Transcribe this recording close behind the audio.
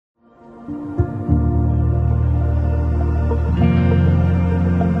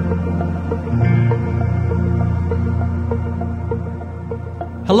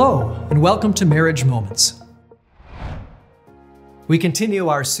Hello, and welcome to Marriage Moments. We continue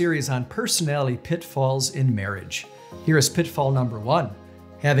our series on personality pitfalls in marriage. Here is pitfall number 1,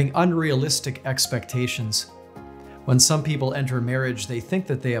 having unrealistic expectations. When some people enter marriage, they think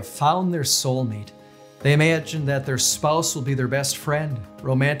that they have found their soulmate. They imagine that their spouse will be their best friend,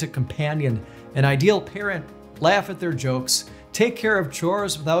 romantic companion, an ideal parent, laugh at their jokes, take care of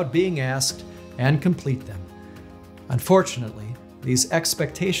chores without being asked, and complete them. Unfortunately, these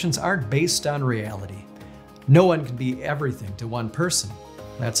expectations aren't based on reality. No one can be everything to one person.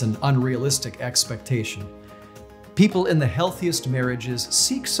 That's an unrealistic expectation. People in the healthiest marriages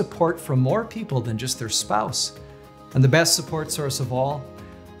seek support from more people than just their spouse. And the best support source of all,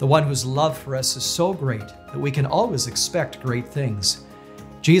 the one whose love for us is so great that we can always expect great things.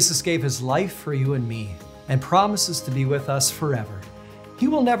 Jesus gave his life for you and me and promises to be with us forever. He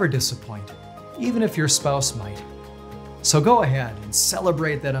will never disappoint, even if your spouse might. So go ahead and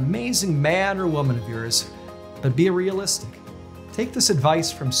celebrate that amazing man or woman of yours, but be realistic. Take this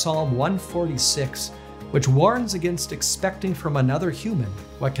advice from Psalm 146, which warns against expecting from another human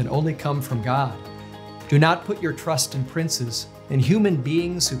what can only come from God. Do not put your trust in princes, in human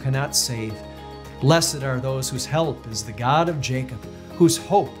beings who cannot save. Blessed are those whose help is the God of Jacob, whose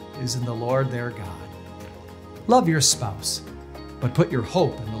hope is in the Lord their God. Love your spouse, but put your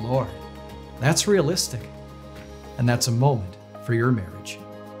hope in the Lord. That's realistic. And that's a moment for your marriage.